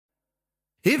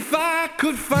If I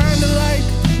could find a light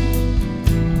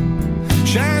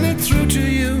shining through to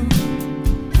you,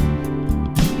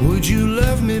 would you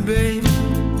love me, babe,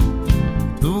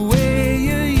 the way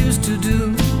you used to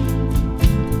do?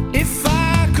 If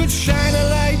I could shine a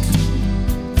light,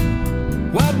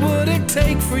 what would it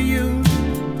take for you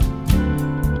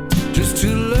just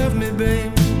to love me,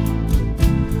 babe,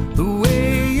 the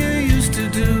way you used to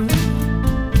do?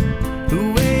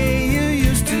 The way you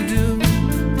used to do.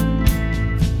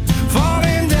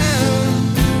 Falling down,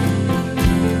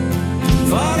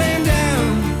 falling down,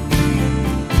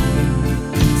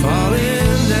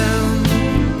 falling down.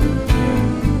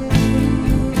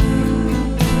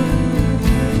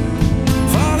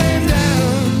 Falling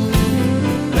down,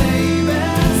 baby.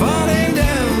 Falling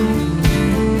down,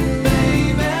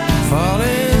 baby.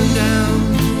 Falling down.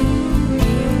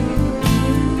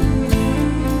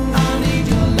 I need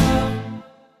your love.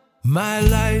 My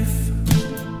life,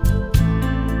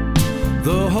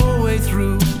 the whole way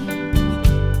through,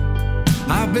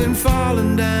 I've been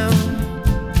falling down,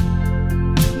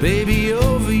 baby,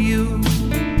 over you.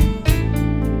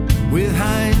 With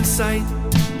hindsight,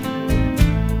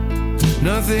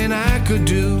 nothing I could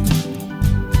do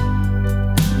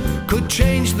could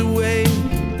change the way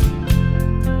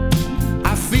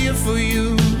I feel for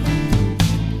you.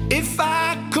 If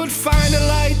I could find a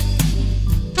light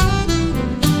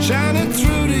shining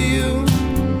through to you,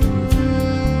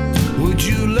 would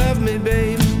you love me,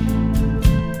 babe,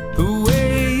 the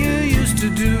way you used to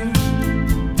do?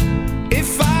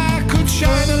 If I could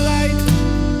shine a light,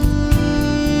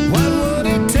 what would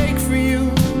it take for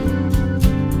you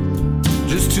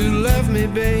just to love me,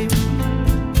 babe,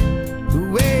 the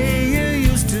way you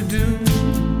used to do?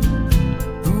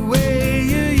 The way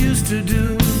you used to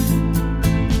do.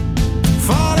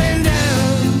 Falling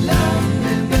down, love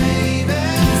me, baby.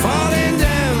 Falling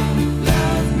down,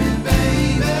 love me,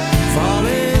 baby.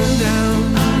 Falling down,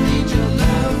 I need your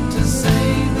love to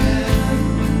save me.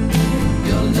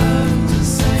 Your love to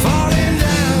save me. Falling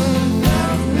down,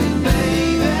 love me,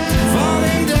 baby.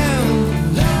 Falling down,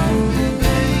 love me,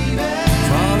 baby.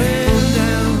 Falling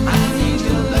down, I need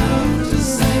your love to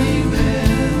save me.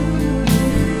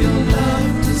 Your love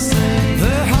to save me.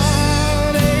 The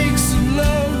heartaches of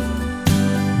love,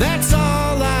 that's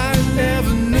all I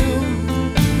ever knew.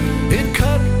 It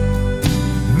cut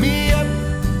me up,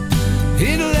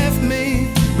 it left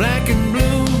me black and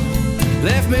blue,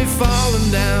 left me falling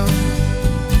down,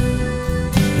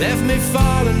 left me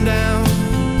falling down.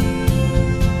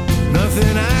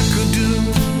 Nothing I